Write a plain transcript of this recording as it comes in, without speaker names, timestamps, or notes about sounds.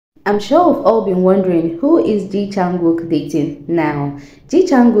I'm sure we've all been wondering, who is Jichangwook dating now?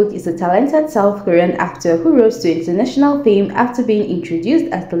 Jichangwook is a talented South Korean actor who rose to international fame after being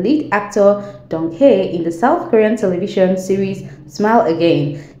introduced as the lead actor Dong-hae in the South Korean television series Smile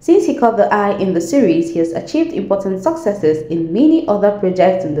Again. Since he caught the eye in the series, he has achieved important successes in many other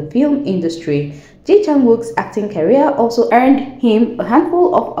projects in the film industry. Jichangwook's acting career also earned him a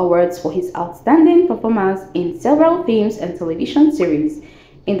handful of awards for his outstanding performance in several films and television series.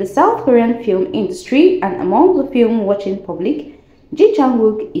 In the South Korean film industry and among the film-watching public, Ji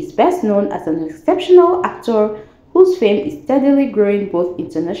Chang-wook is best known as an exceptional actor whose fame is steadily growing both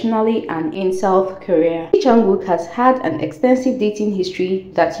internationally and in South Korea. Ji Chang-wook has had an extensive dating history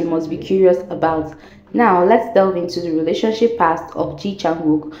that you must be curious about. Now, let's delve into the relationship past of Ji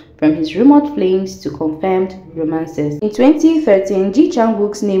Chang-wook, from his rumored flings to confirmed romances. In 2013, Ji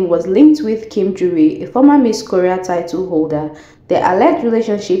Chang-wook's name was linked with Kim Joo-ri, a former Miss Korea title holder. Their alleged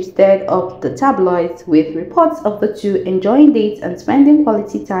relationship stirred up the tabloids, with reports of the two enjoying dates and spending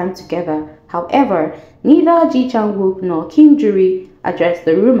quality time together. However, neither Ji Chang-wook nor Kim Joo-ri addressed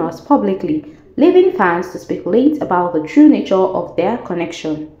the rumors publicly, leaving fans to speculate about the true nature of their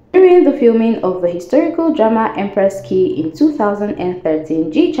connection. During the filming of the historical drama Empress Ki in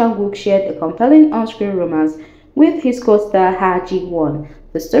 2013, Ji Chang-wook shared a compelling on-screen romance with his co-star Ha Ji-won.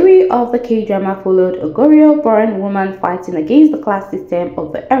 The story of the K-drama followed a Goryeo-born woman fighting against the class system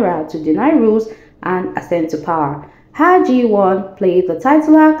of the era to deny rules and ascend to power. Ha Ji-won played the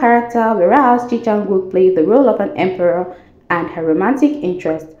titular character, whereas Ji Chang-wook played the role of an emperor and her romantic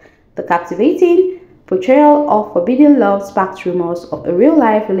interest. The captivating portrayal of forbidden love sparked rumors of a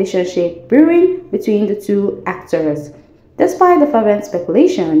real-life relationship brewing between the two actors. Despite the fervent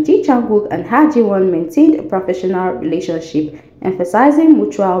speculation, Ji Chang-wook and Ha Ji-won maintained a professional relationship, emphasizing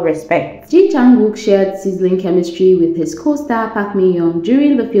mutual respect. Ji Chang-wook shared sizzling chemistry with his co-star Park Min-young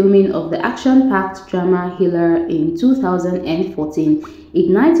during the filming of the action-packed drama Healer in 2014,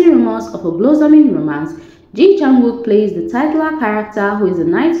 igniting rumors of a blossoming romance. Ji Chang-wook plays the titular character who is a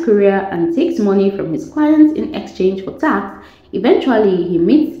night courier and takes money from his clients in exchange for tax. Eventually, he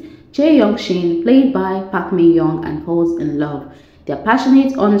meets Chae Young-shin, played by Park Min-young, and falls in love. Their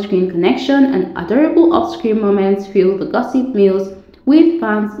passionate on-screen connection and adorable off-screen moments fill the gossip mills, with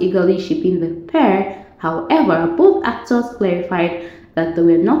fans eagerly shipping the pair. However, both actors clarified that they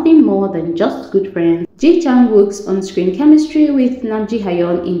were nothing more than just good friends. Ji Chang-wook's on-screen chemistry with Nam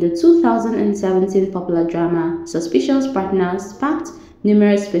Ji-hyun in the 2017 popular drama Suspicious Partners sparked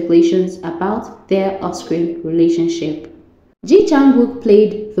numerous speculations about their off-screen relationship. Ji Chang-wook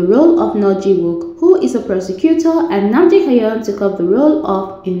played the role of Noh Ji-wook, who is a prosecutor, and Nam Ji-hyun took up the role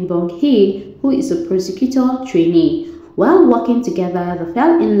of Eun Bong-hee, who is a prosecutor trainee. While working together, they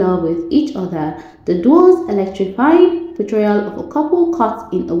fell in love with each other. The duo's electrifying portrayal of a couple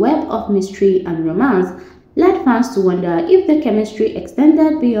caught in a web of mystery and romance led fans to wonder if their chemistry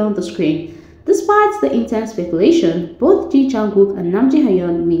extended beyond the screen. Despite the intense speculation, both Ji Chang-wook and Nam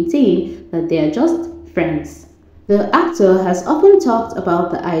Ji-hyun maintain that they are just friends. The actor has often talked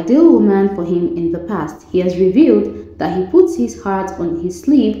about the ideal woman for him in the past. He has revealed that he puts his heart on his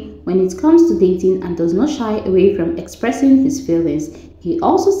sleeve when it comes to dating and does not shy away from expressing his feelings. He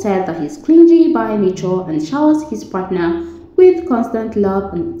also said that he's clingy by nature and showers his partner with constant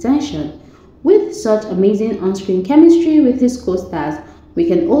love and attention. With such amazing on-screen chemistry with his co-stars, we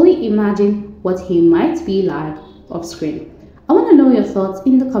can only imagine what he might be like off-screen. I want to know your thoughts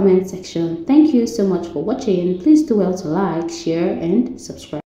in the comment section. Thank you so much for watching. Please do well to like, share, and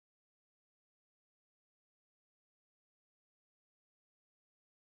subscribe.